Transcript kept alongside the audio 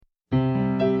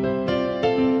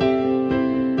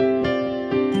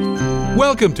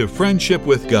Welcome to Friendship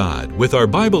with God with our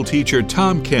Bible teacher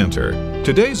Tom Cantor.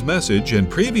 Today's message and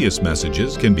previous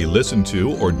messages can be listened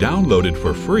to or downloaded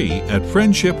for free at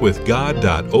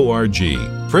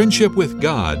friendshipwithgod.org.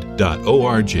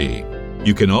 friendshipwithgod.org.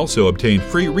 You can also obtain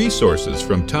free resources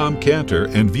from Tom Cantor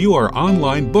and view our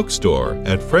online bookstore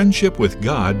at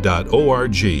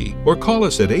friendshipwithgod.org or call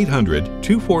us at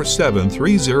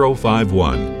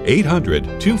 800-247-3051.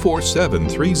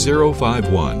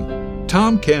 800-247-3051.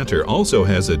 Tom Cantor also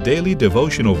has a daily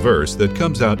devotional verse that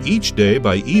comes out each day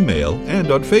by email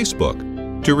and on Facebook.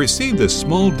 To receive this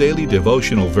small daily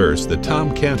devotional verse that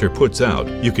Tom Cantor puts out,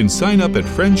 you can sign up at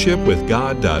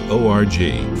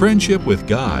friendshipwithgod.org,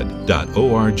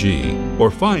 friendshipwithgod.org, or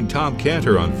find Tom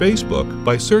Cantor on Facebook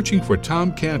by searching for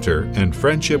Tom Cantor and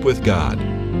Friendship with God.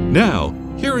 Now,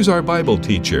 here is our Bible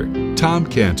teacher, Tom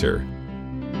Cantor.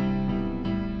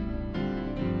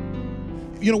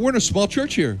 You know, we're in a small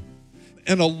church here.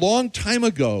 And a long time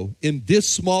ago in this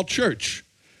small church,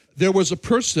 there was a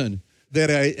person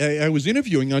that I was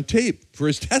interviewing on tape for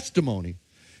his testimony.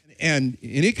 And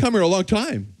he'd come here a long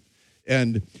time.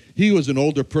 And he was an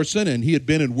older person, and he had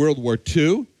been in World War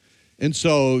II. And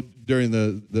so during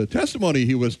the testimony,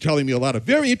 he was telling me a lot of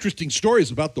very interesting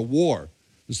stories about the war,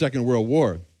 the Second World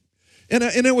War. And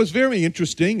it was very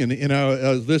interesting, and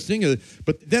I was listening.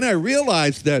 But then I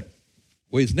realized that,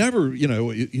 well, he's never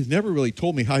really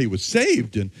told me how he was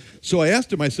saved. And so I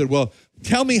asked him, I said, well,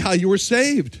 tell me how you were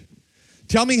saved.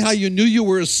 Tell me how you knew you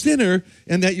were a sinner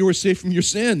and that you were saved from your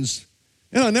sins.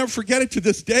 And I'll never forget it to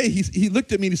this day. He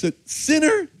looked at me and he said,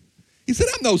 sinner? He said,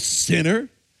 I'm no sinner.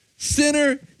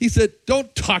 Sinner? He said,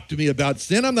 don't talk to me about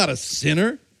sin. I'm not a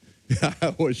sinner.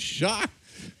 I was shocked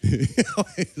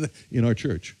in our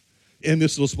church, in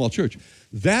this little small church.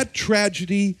 That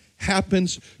tragedy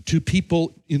happens to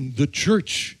people in the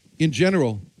church in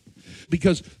general,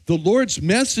 because the Lord's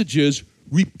message is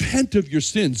repent of your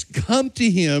sins. Come to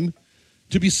Him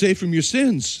to be saved from your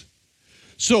sins.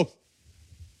 So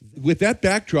with that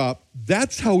backdrop,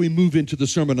 that's how we move into the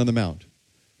Sermon on the Mount.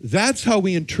 That's how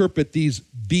we interpret these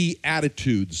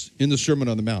Beatitudes in the Sermon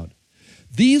on the Mount.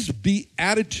 These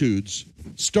Beatitudes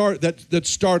that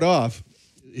start off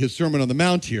his Sermon on the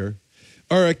Mount here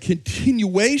are a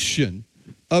continuation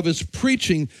of his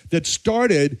preaching that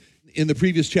started in the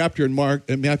previous chapter in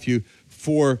Matthew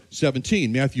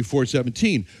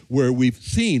 4:17, where we've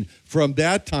seen from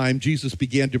that time Jesus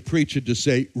began to preach and to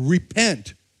say,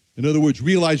 repent. In other words,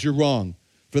 realize you're wrong,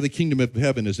 for the kingdom of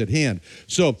heaven is at hand.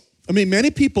 So,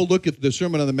 many people look at the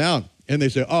Sermon on the Mount and they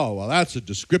say, oh, well, that's a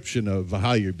description of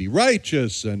how you'd be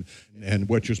righteous and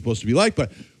what you're supposed to be like.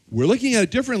 But we're looking at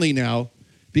it differently now,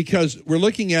 because we're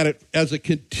looking at it as a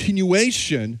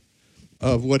continuation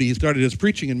of what he started his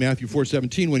preaching in Matthew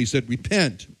 4:17 when he said,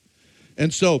 repent.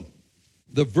 And so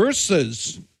the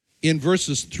verses in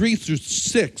verses 3 through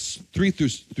 6,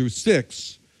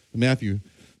 Matthew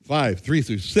 5, 3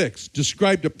 through 6,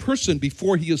 described a person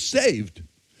before he is saved.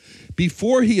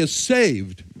 Before he is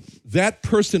saved, that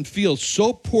person feels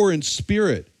so poor in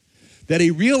spirit that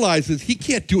he realizes he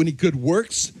can't do any good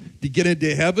works to get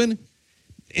into heaven.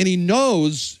 And he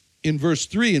knows in verse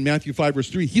 3, in Matthew 5,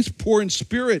 verse 3, he's poor in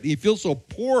spirit. He feels so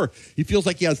poor. He feels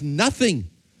like he has nothing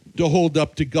to hold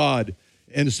up to God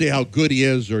and to say how good he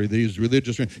is, or these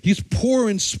religious. He's poor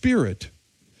in spirit.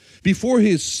 Before he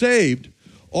is saved,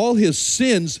 all his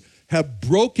sins have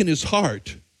broken his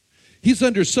heart. He's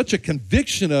under such a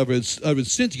conviction of his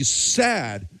sins. He's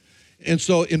sad. And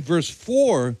so in verse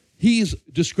 4, he's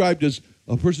described as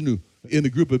a person who, in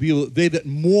the group of people, they that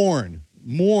mourn.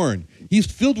 He's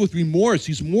filled with remorse.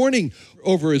 He's mourning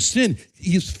over his sin.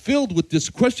 He's filled with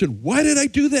this question, why did I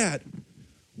do that?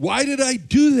 Why did I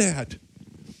do that?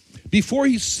 Before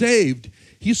he's saved,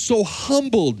 he's so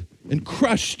humbled and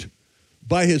crushed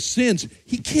by his sins,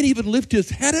 he can't even lift his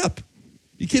head up.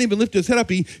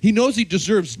 He knows he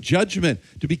deserves judgment,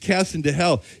 to be cast into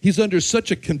hell. He's under such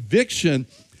a conviction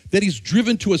that he's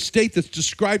driven to a state that's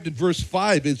described in verse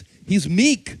 5 as he's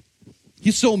meek.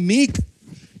 He's so meek.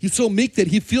 He's so meek that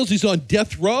he feels he's on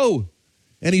death row,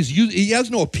 and he has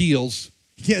no appeals.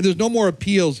 There's no more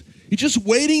appeals. He's just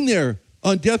waiting there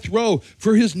on death row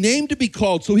for his name to be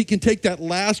called so he can take that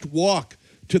last walk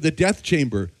to the death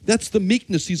chamber. That's the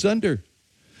meekness he's under.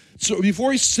 So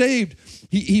before he's saved,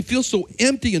 he feels so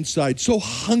empty inside, so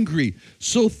hungry,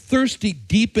 so thirsty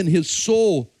deep in his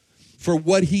soul for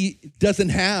what he doesn't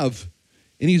have.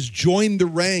 And he's joined the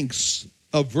ranks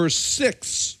of verse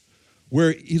 6,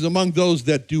 where he's among those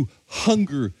that do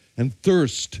hunger and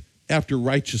thirst after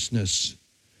righteousness.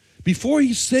 Before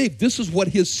he's saved, this is what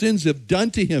his sins have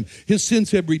done to him. His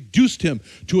sins have reduced him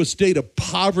to a state of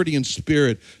poverty in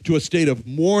spirit, to a state of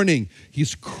mourning.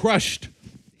 He's crushed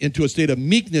into a state of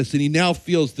meekness, and he now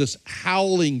feels this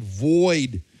howling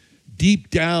void deep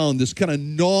down, this kind of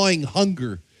gnawing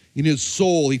hunger in his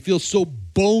soul. He feels so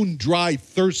bone dry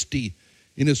thirsty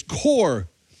in his core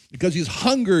because he's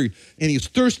hungry and he's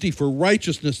thirsty for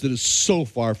righteousness that is so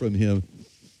far from him.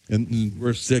 And in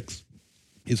verse 6,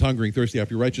 he's hungry and thirsty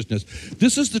after righteousness.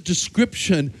 This is the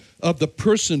description of the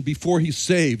person before he's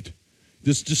saved.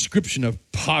 This description of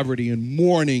poverty and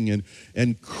mourning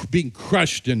and being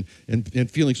crushed and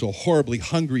feeling so horribly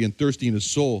hungry and thirsty in his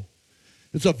soul.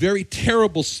 It's a very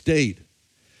terrible state.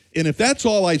 And if that's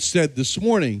all I said this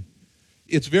morning,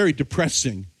 it's very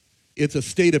depressing. It's a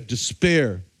state of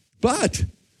despair. But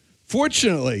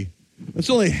fortunately, that's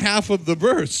only half of the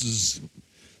verses.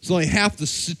 It's only half the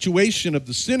situation of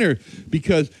the sinner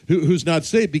because who's not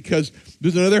saved, because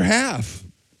there's another half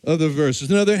of the verse.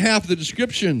 There's another half of the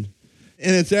description.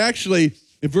 And it's actually,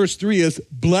 in verse 3 is,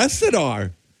 blessed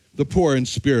are the poor in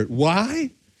spirit.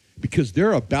 Why? Because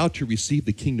they're about to receive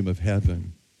the kingdom of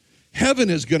heaven.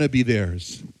 Heaven is going to be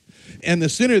theirs. And the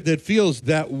sinner that feels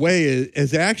that way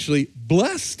is actually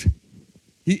blessed.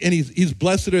 He's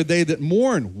blessed are they that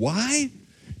mourn. Why?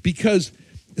 Because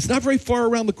it's not very far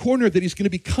around the corner that he's going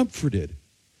to be comforted.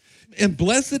 And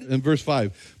blessed, in verse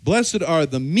 5, blessed are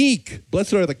the meek,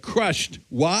 blessed are the crushed.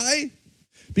 Why?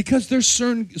 Because they're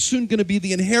soon going to be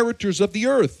the inheritors of the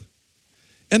earth.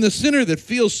 And the sinner that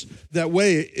feels that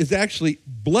way is actually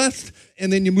blessed.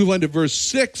 And then you move on to verse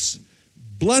 6.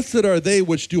 Blessed are they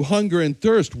which do hunger and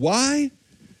thirst. Why?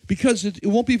 Because it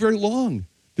won't be very long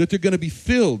that they're going to be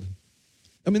filled.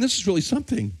 I mean, this is really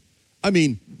something. I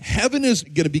mean, heaven is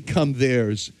going to become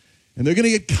theirs. And they're going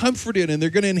to get comforted. And they're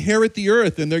going to inherit the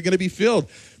earth. And they're going to be filled.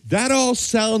 That all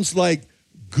sounds like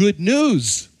good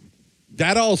news.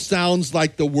 That all sounds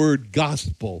like the word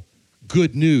gospel.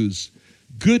 Good news.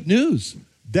 Good news.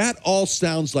 That all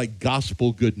sounds like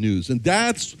gospel good news. And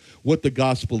that's what the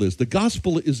gospel is. The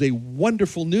gospel is a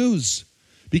wonderful news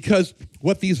because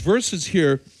what these verses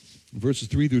here, verses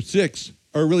 3 through 6,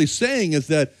 are really saying is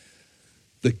that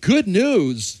the good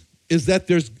news is that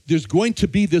there's going to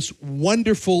be this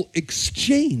wonderful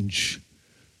exchange.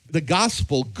 The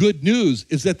gospel, good news,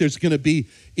 is that there's going to be,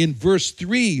 in verse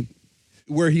 3,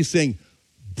 where he's saying,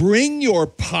 bring your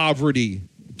poverty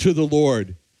to the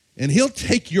Lord, and he'll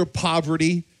take your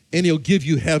poverty and he'll give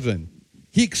you heaven.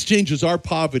 He exchanges our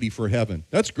poverty for heaven.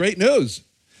 That's great news.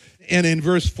 And in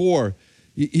verse 4,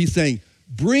 he's saying,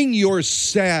 bring your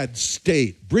sad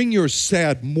state, bring your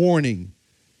sad mourning.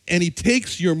 And he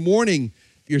takes your mourning,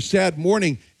 your sad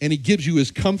mourning, and he gives you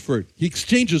his comfort. He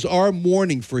exchanges our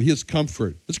mourning for his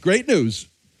comfort. That's great news.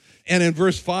 And in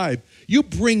verse 5, you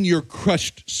bring your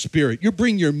crushed spirit, you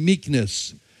bring your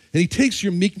meekness. And he takes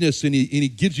your meekness and he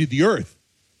gives you the earth.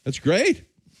 That's great.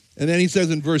 And then he says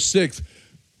in verse 6,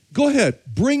 go ahead,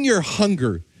 bring your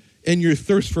hunger and your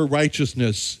thirst for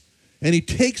righteousness. And he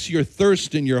takes your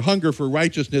thirst and your hunger for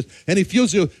righteousness and he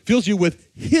fills you with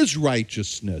his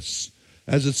righteousness.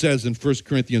 As it says in 1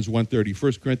 Corinthians 1:30.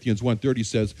 1 Corinthians 1:30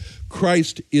 says,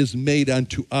 Christ is made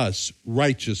unto us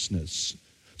righteousness.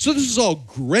 So this is all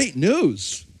great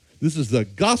news. This is the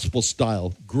gospel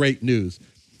style great news.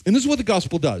 And this is what the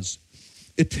gospel does.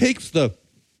 It takes the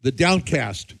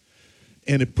downcast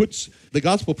and the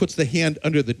gospel puts the hand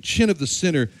under the chin of the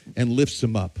sinner and lifts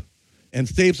him up and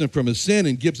saves him from his sin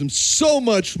and gives him so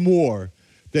much more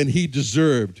than he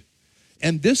deserved.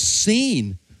 And this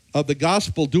scene of the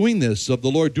gospel doing this, of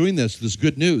the Lord doing this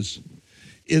good news,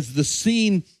 is the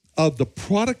scene of the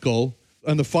prodigal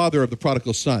and the father of the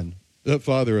prodigal son. The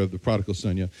father of the prodigal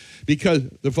son, yeah. Because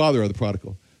the father of the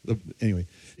prodigal. Anyway,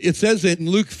 it says in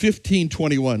Luke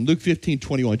 15:21. Luke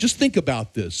 15:21. Just think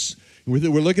about this. We're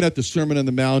looking at the Sermon on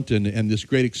the Mount and this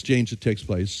great exchange that takes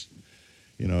place.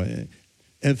 You know,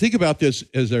 and think about this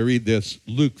as I read this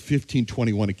Luke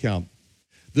 15:21 account.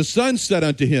 The son said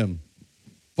unto him,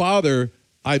 Father,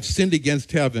 I've sinned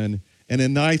against heaven and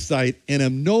in thy sight, and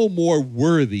am no more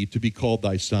worthy to be called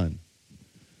thy son.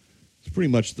 It's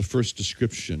pretty much the first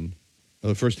description,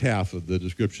 the first half of the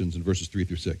descriptions in verses 3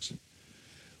 through 6.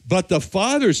 But the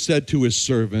father said to his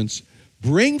servants,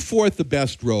 bring forth the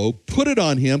best robe, put it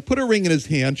on him, put a ring in his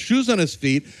hand, shoes on his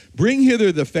feet, bring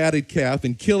hither the fatted calf,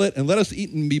 and kill it, and let us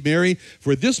eat and be merry.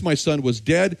 For this my son was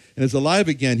dead, and is alive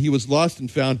again. He was lost and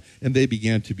found, and they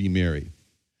began to be merry.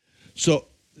 So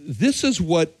this is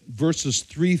what verses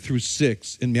 3 through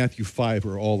 6 in Matthew 5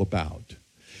 are all about.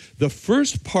 The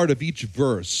first part of each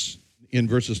verse in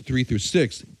verses 3 through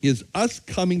 6 is us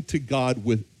coming to God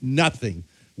with nothing,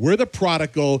 We're the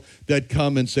prodigal that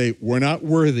come and say, we're not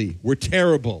worthy. We're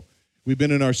terrible. We've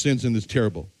been in our sins and it's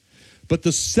terrible. But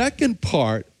the second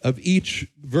part of each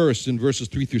verse in verses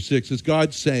 3 through 6 is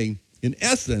God saying, in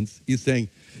essence, he's saying,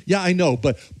 yeah, I know,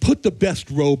 but put the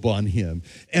best robe on him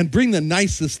and bring the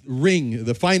nicest ring,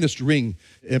 the finest ring,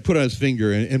 and put on his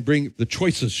finger, and bring the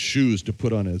choicest shoes to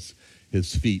put on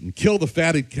his feet, and kill the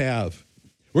fatted calf.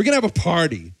 We're going to have a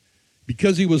party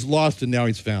because he was lost and now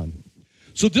he's found.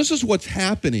 So this is what's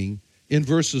happening in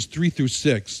verses 3 through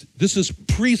 6. This is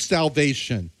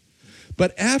pre-salvation.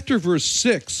 But after verse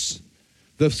 6,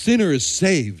 the sinner is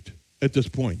saved at this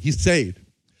point. He's saved.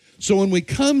 So when we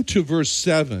come to verse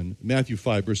 7, Matthew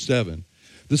 5, verse 7,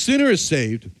 the sinner is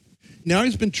saved. Now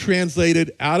he's been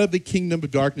translated out of the kingdom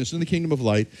of darkness into the kingdom of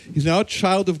light. He's now a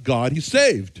child of God. He's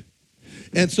saved.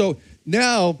 And so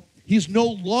now he's no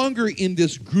longer in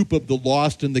this group of the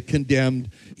lost and the condemned.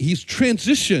 He's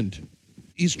transitioned.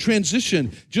 He's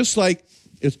transitioned, just like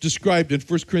it's described in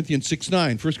 1 Corinthians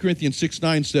 6:9. 1 Corinthians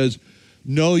 6:9 says,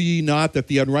 know ye not that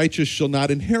the unrighteous shall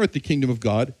not inherit the kingdom of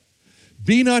God?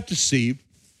 Be not deceived.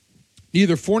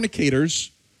 Neither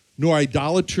fornicators, nor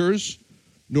idolaters,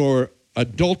 nor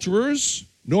adulterers,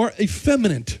 nor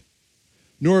effeminate,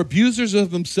 nor abusers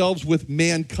of themselves with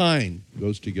mankind,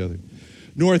 goes together,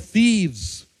 nor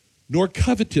thieves, nor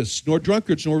covetous, nor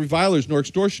drunkards, nor revilers, nor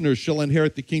extortioners shall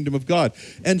inherit the kingdom of God.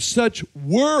 And such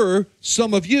were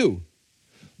some of you.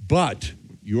 But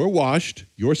you are washed,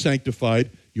 you are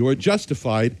sanctified, you are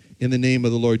justified in the name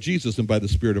of the Lord Jesus and by the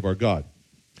Spirit of our God.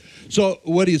 So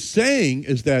what he's saying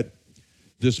is that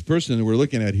this person that we're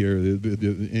looking at here,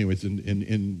 anyways,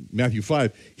 in Matthew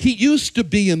 5, he used to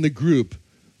be in the group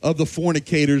of the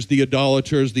fornicators, the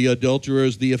idolaters, the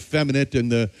adulterers, the effeminate,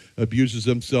 and the abusers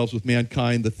themselves with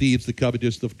mankind, the thieves, the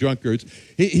covetous, the drunkards.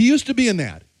 He used to be in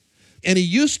that. And he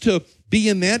used to be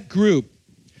in that group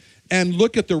and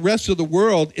look at the rest of the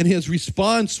world, and his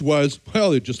response was,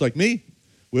 well, they're just like me.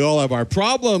 We all have our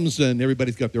problems, and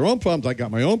everybody's got their own problems. I got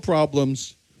my own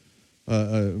problems.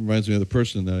 Reminds me of the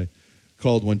person that I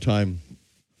called one time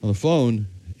on the phone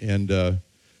and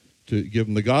to give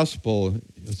him the gospel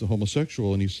as a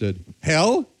homosexual, and he said,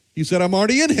 hell? He said, I'm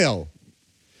already in hell.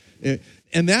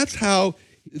 And that's how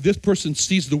this person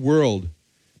sees the world.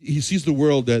 He sees the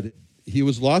world that he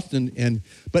was lost in,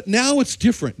 but now it's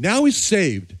different. Now he's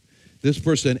saved, this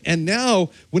person. And now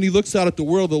when he looks out at the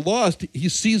world of the lost, he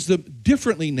sees them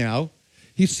differently now.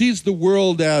 He sees the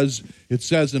world as, it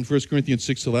says in 1 Corinthians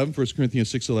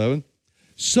 6:11,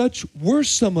 such were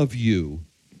some of you.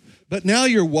 But now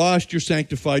you're washed, you're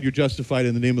sanctified, you're justified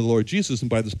in the name of the Lord Jesus and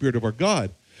by the Spirit of our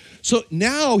God. So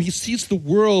now he sees the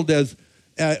world as,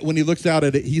 when he looks out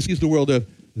at it, he sees the world as,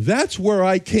 that's where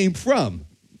I came from.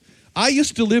 I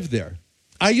used to live there.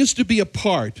 I used to be a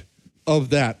part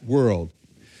of that world.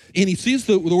 And he sees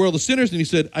the world of sinners, and he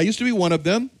said, I used to be one of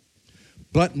them,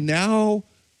 but now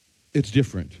it's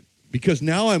different. Because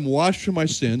now I'm washed from my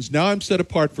sins, now I'm set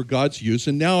apart for God's use,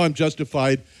 and now I'm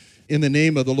justified in the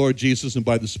name of the Lord Jesus and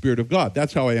by the Spirit of God.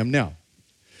 That's how I am now.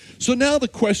 So now the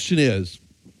question is,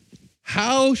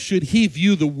 how should he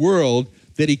view the world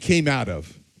that he came out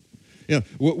of? You know,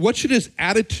 what should his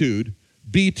attitude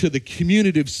be to the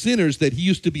community of sinners that he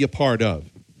used to be a part of?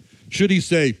 Should he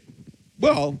say,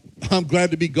 well, I'm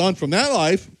glad to be gone from that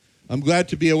life. I'm glad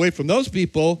to be away from those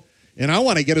people. And I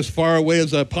want to get as far away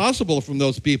as possible from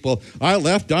those people. I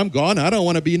left, I'm gone. I don't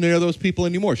want to be near those people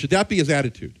anymore. Should that be his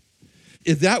attitude?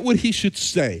 Is that what he should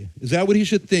say? Is that what he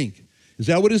should think? Is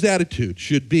that what his attitude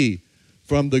should be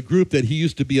from the group that he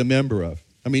used to be a member of?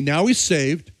 I mean, now he's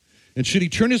saved. And should he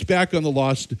turn his back on the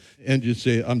lost and just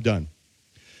say, I'm done?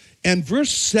 And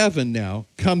verse 7 now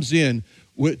comes in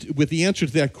with the answer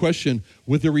to that question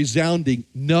with a resounding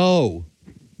no,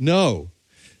 no.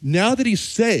 Now that he's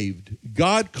saved,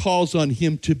 God calls on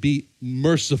him to be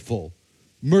merciful.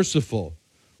 Merciful.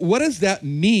 What does that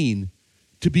mean,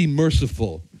 to be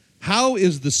merciful? How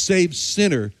is the saved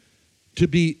sinner to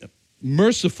be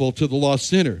merciful to the lost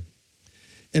sinner?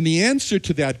 And the answer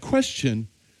to that question,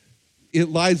 it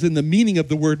lies in the meaning of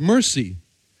the word mercy.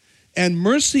 And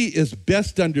mercy is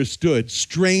best understood,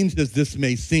 strange as this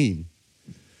may seem,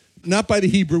 not by the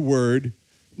Hebrew word,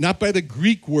 not by the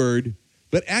Greek word,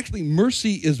 but actually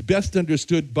mercy is best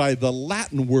understood by the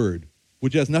Latin word,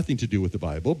 which has nothing to do with the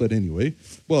Bible, but anyway.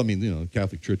 Well, I mean, the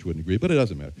Catholic Church wouldn't agree, but it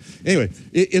doesn't matter. Anyway,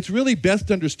 it's really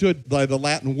best understood by the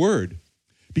Latin word,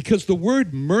 because the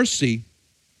word mercy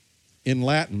in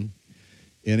Latin,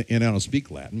 and I don't speak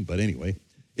Latin, but anyway,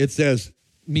 it says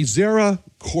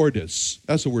misericordis.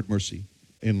 That's the word mercy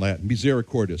in Latin,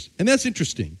 misericordis. And that's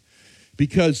interesting,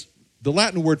 because the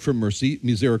Latin word for mercy,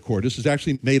 misericordis, is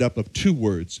actually made up of two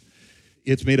words.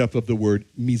 It's made up of the word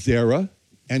misera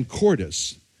and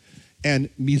cordis. And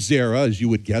misera, as you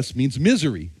would guess, means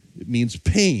misery. It means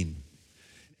pain.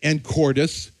 And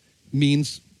cordis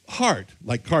means heart,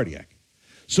 like cardiac.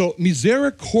 So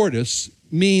misera cordis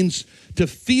means to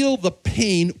feel the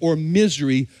pain or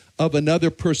misery of another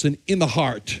person in the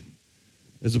heart,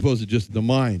 as opposed to just the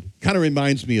mind. Kind of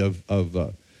reminds me of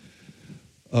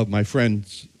my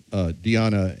friends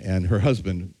Deanna and her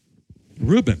husband,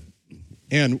 Reuben.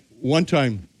 And one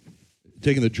time,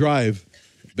 taking the drive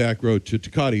back road to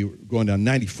Tecate, going down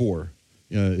 94,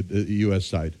 the U.S.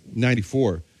 side,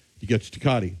 94, you get to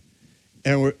Tecate.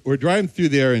 And we're driving through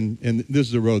there, and this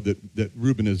is a road that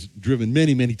Reuben has driven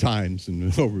many, many times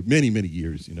and over many, many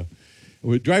years, And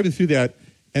we're driving through that,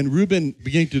 and Reuben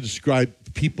began to describe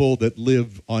people that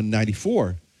live on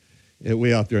 94,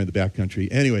 way out there in the backcountry.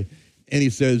 Anyway, and he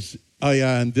says, oh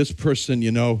yeah, and this person,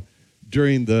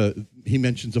 he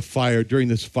mentions a fire. During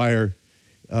this fire,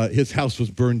 his house was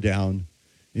burned down.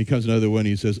 And he comes another one, and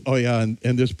he says, oh yeah, and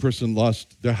this person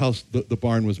lost their house, the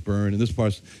barn was burned, and this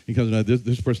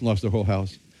person lost their whole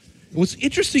house. And what's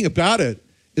interesting about it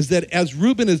is that as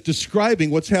Reuben is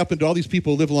describing what's happened to all these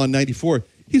people who live along 94,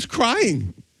 he's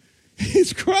crying.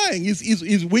 He's crying.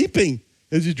 He's weeping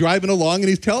as he's driving along, and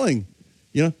he's telling,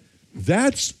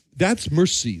 that's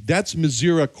mercy. That's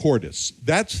misera cordis.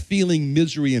 That's feeling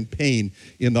misery and pain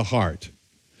in the heart.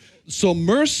 So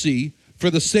mercy for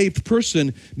the saved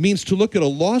person means to look at a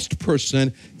lost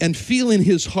person and feel in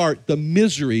his heart the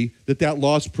misery that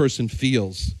lost person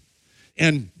feels.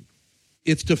 And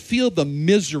it's to feel the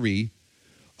misery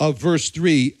of verse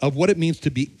 3 of what it means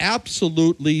to be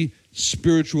absolutely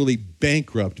spiritually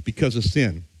bankrupt because of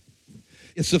sin.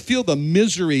 It's to feel the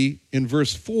misery in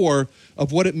verse 4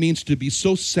 of what it means to be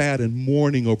so sad and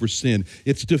mourning over sin.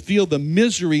 It's to feel the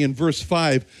misery in verse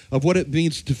 5 of what it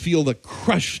means to feel the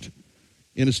crushed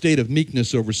in a state of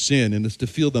meekness over sin. And it's to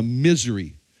feel the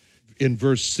misery in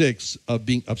verse 6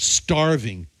 of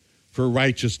starving for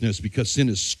righteousness because sin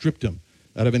has stripped him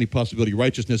out of any possibility of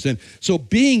righteousness. And so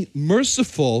being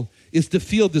merciful is to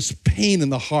feel this pain in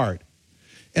the heart.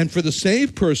 And for the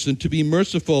saved person to be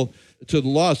merciful to the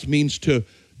lost means to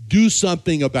do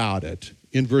something about it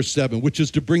in verse 7, which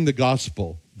is to bring the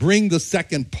gospel, bring the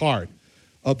second part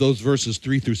of those verses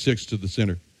 3 through 6 to the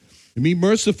sinner. And be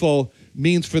merciful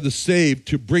means for the saved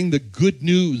to bring the good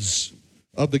news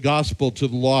of the gospel to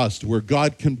the lost, where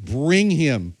God can bring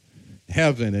him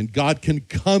heaven, and God can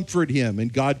comfort him,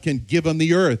 and God can give him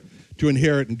the earth to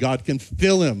inherit, and God can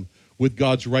fill him with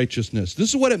God's righteousness. This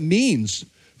is what it means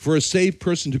for a saved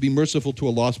person to be merciful to a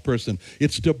lost person.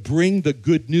 It's to bring the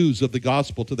good news of the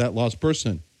gospel to that lost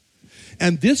person.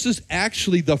 And this is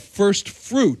actually the first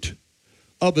fruit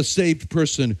of a saved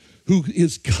person who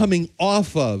is coming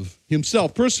off of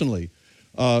himself personally,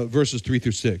 verses 3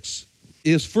 through 6.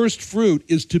 His first fruit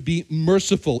is to be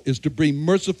merciful, is to bring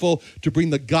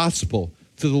the gospel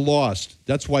to the lost.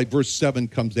 That's why verse 7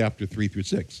 comes after 3 through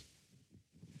 6.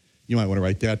 You might want to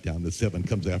write that down. The 7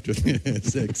 comes after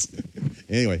 6.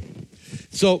 Anyway,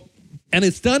 and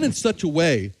it's done in such a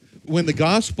way, when the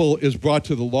gospel is brought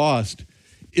to the lost,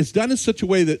 it's done in such a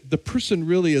way that the person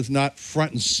really is not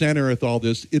front and center with all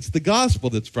this. It's the gospel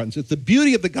that's front and center. It's the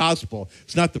beauty of the gospel.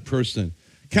 It's not the person.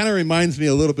 Kind of reminds me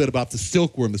a little bit about the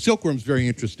silkworm. The silkworm's very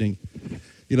interesting.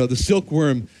 The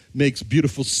silkworm makes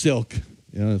beautiful silk.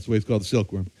 That's the way it's called, the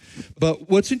silkworm. But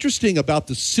what's interesting about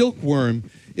the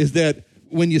silkworm is that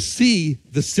when you see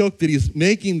the silk that he's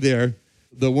making there,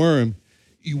 the worm,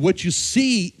 what you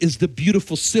see is the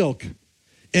beautiful silk.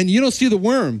 And you don't see the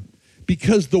worm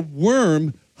because the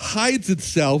worm hides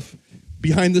itself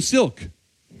behind the silk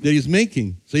that he's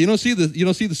making. So you don't see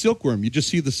the silkworm, you just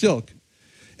see the silk.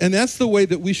 And that's the way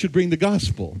that we should bring the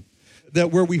gospel.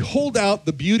 That where we hold out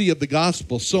the beauty of the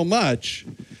gospel so much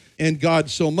and God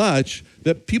so much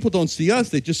that people don't see us,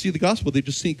 they just see the gospel. They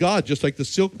just see God, just like the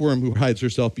silkworm who hides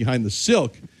herself behind the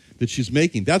silk that she's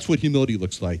making. That's what humility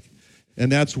looks like.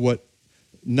 And that's what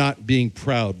not being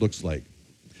proud looks like.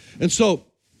 And so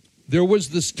there was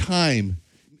this time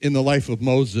in the life of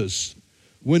Moses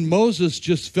when Moses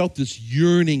just felt this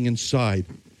yearning inside.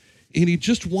 And he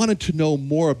just wanted to know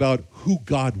more about who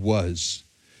God was.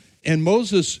 And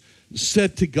Moses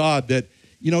said to God that,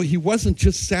 he wasn't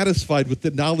just satisfied with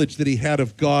the knowledge that he had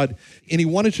of God, and he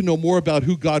wanted to know more about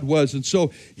who God was. And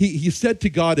so he said to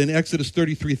God in Exodus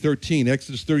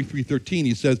 33:13,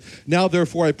 he says, "Now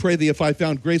therefore I pray thee, if I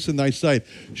found grace in thy sight,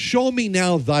 show me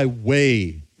now thy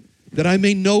way, that I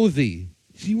may know thee."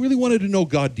 He really wanted to know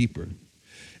God deeper.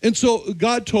 And so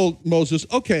God told Moses,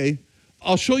 okay,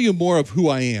 I'll show you more of who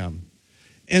I am.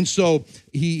 And so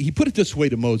he put it this way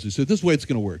to Moses. He said, this is the way it's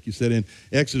going to work. He said in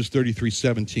Exodus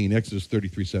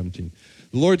 33:17,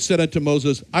 the Lord said unto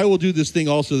Moses, I will do this thing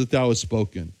also that thou hast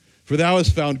spoken. For thou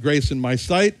hast found grace in my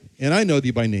sight, and I know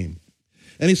thee by name.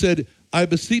 And he said, I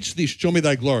beseech thee, show me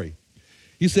thy glory.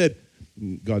 He said,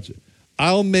 God said,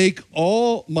 I'll make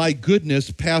all my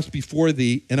goodness pass before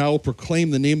thee, and I will proclaim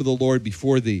the name of the Lord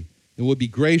before thee, and will be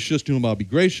gracious to whom I'll be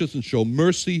gracious, and show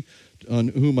mercy on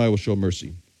whom I will show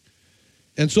mercy.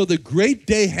 And so the great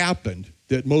day happened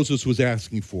that Moses was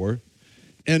asking for,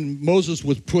 and Moses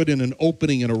was put in an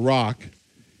opening in a rock,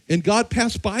 and God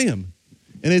passed by him.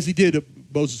 And as he did,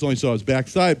 Moses only saw his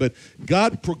backside, but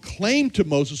God proclaimed to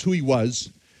Moses who he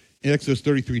was in Exodus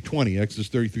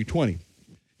 33:20.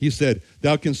 He said,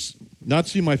 thou canst not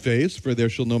see my face, for there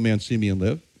shall no man see me and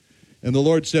live. And the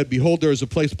Lord said, behold, there is a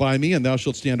place by me, and thou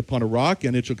shalt stand upon a rock,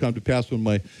 and it shall come to pass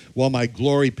while my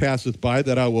glory passeth by,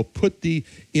 that I will put thee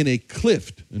in a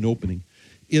cleft, an opening,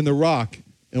 in the rock,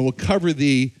 and will cover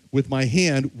thee with my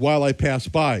hand while I pass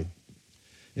by.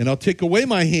 And I'll take away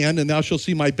my hand, and thou shalt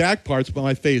see my back parts, but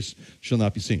my face shall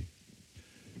not be seen.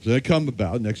 So that come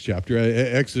about, next chapter,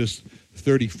 Exodus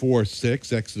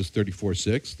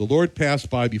 34:6. The Lord passed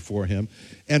by before him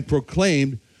and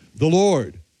proclaimed, the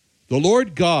Lord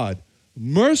God,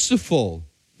 merciful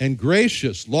and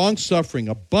gracious, long-suffering,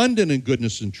 abundant in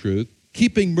goodness and truth,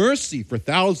 keeping mercy for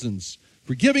thousands,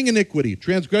 forgiving iniquity,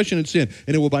 transgression, and sin.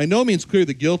 And it will by no means clear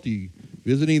the guilty,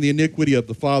 visiting the iniquity of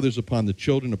the fathers upon the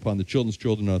children's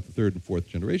children, on the third and fourth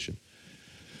generation.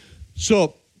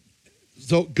 So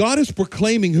God is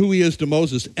proclaiming who he is to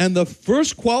Moses. And the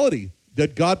first quality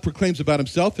that God proclaims about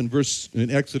himself in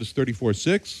Exodus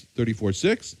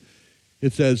 34:6,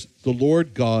 it says, the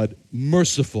Lord God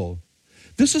merciful.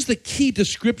 This is the key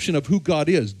description of who God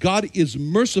is. God is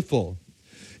merciful.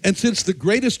 And since the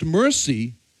greatest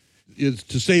mercy is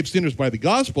to save sinners by the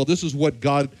gospel, this is what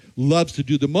God loves to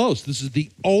do the most. This is the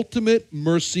ultimate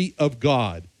mercy of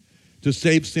God, to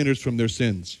save sinners from their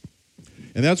sins.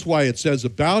 And that's why it says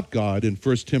about God in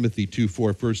 1 Timothy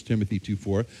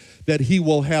 2:4, that he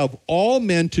will have all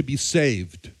men to be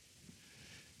saved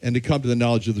and to come to the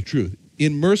knowledge of the truth.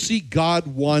 In mercy, God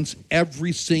wants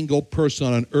every single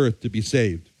person on earth to be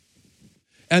saved.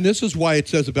 And this is why it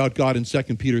says about God in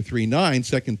 2 Peter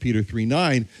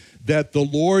 3:9, that the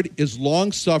Lord is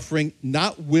long-suffering,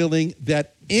 not willing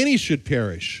that any should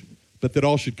perish, but that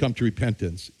all should come to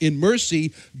repentance. In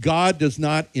mercy, God does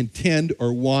not intend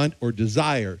or want or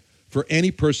desire for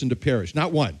any person to perish,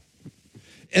 not one.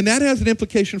 And that has an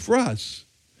implication for us.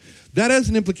 That has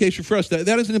an implication for us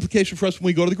when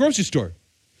we go to the grocery store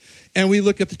and we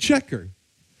look at the checker.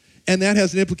 And that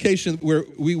has an implication where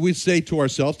we say to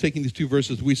ourselves, taking these two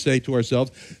verses, we say to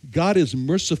ourselves, God is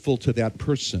merciful to that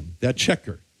person, that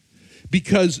checker,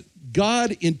 because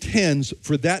God intends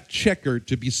for that checker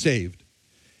to be saved.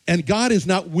 And God is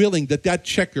not willing that that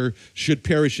checker should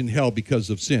perish in hell because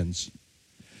of sins.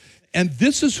 And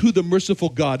this is who the merciful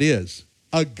God is,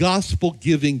 a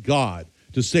gospel-giving God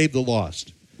to save the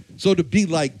lost. So to be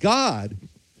like God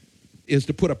is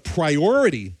to put a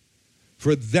priority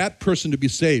for that person to be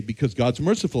saved because God's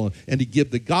merciful, and to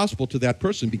give the gospel to that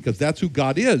person because that's who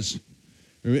God is.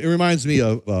 It reminds me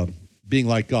of being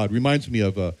like God. It reminds me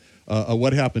of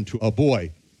what happened to a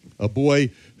boy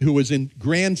who was in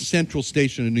Grand Central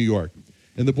Station in New York.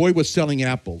 And the boy was selling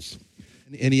apples,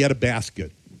 and he had a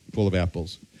basket full of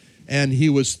apples. And he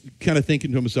was kind of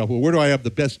thinking to himself, well, where do I have the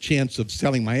best chance of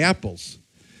selling my apples?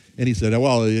 And he said,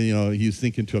 well, he's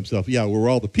thinking to himself, yeah, where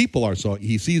all the people are. So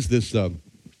he sees this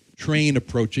train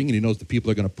approaching, and he knows the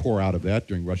people are going to pour out of that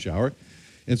during rush hour.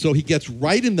 And so he gets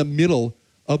right in the middle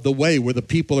of the way where the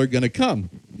people are going to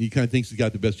come. He kind of thinks he's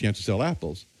got the best chance to sell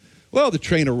apples. Well, the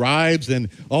train arrives, and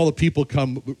all the people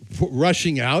come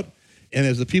rushing out. And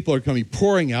as the people are coming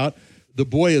pouring out, the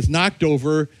boy is knocked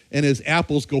over, and his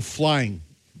apples go flying.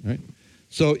 Right?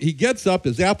 So he gets up,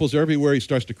 his apples are everywhere, he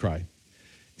starts to cry.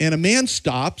 And a man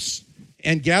stops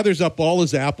and gathers up all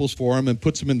his apples for him and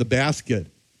puts them in the basket.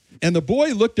 And the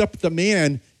boy looked up at the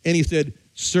man and he said,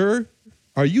 "Sir,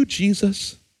 are you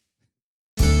Jesus?"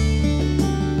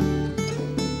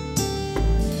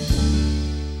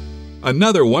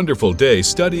 Another wonderful day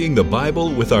studying the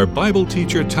Bible with our Bible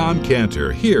teacher Tom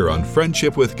Cantor here on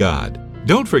Friendship with God.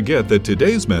 Don't forget that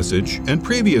today's message and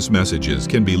previous messages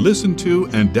can be listened to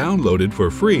and downloaded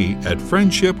for free at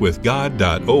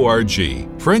friendshipwithgod.org.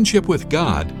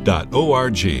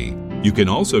 friendshipwithgod.org. You can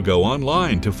also go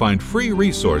online to find free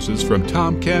resources from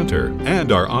Tom Cantor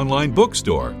and our online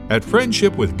bookstore at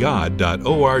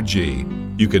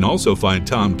friendshipwithgod.org. You can also find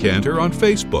Tom Cantor on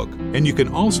Facebook, and you can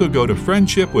also go to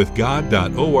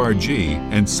friendshipwithgod.org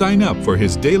and sign up for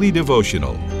his daily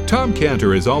devotional. Tom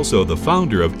Cantor is also the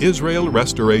founder of Israel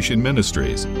Restoration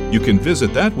Ministries. You can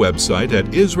visit that website at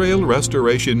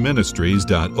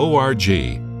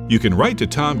israelrestorationministries.org. You can write to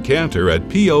Tom Cantor at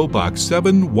P.O. Box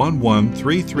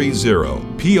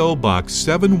 711330, P.O. Box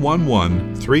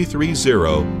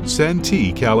 711330,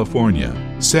 Santee, California.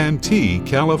 Santee,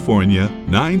 California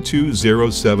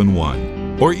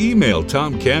 92071. Or email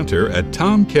Tom Cantor at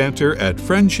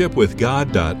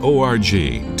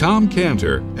tomcantor@friendshipwithgod.org. Tom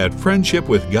Cantor at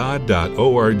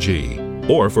friendshipwithgod.org.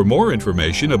 Or for more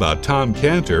information about Tom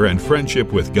Cantor and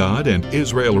Friendship with God and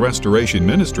Israel Restoration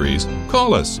Ministries,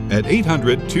 call us at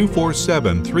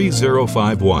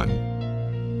 800-247-3051.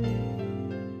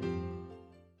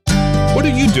 What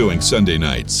are you doing Sunday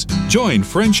nights? Join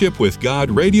Friendship with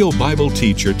God radio Bible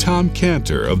teacher Tom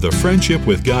Cantor of the Friendship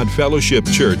with God Fellowship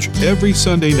Church every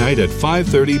Sunday night at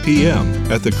 5:30 p.m.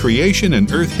 at the Creation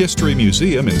and Earth History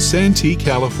Museum in Santee,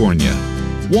 California.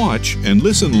 Watch and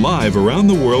listen live around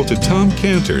the world to Tom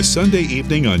Cantor Sunday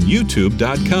evening on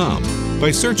YouTube.com by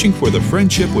searching for the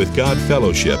Friendship with God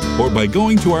Fellowship or by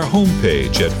going to our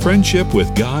homepage at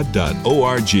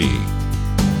friendshipwithgod.org.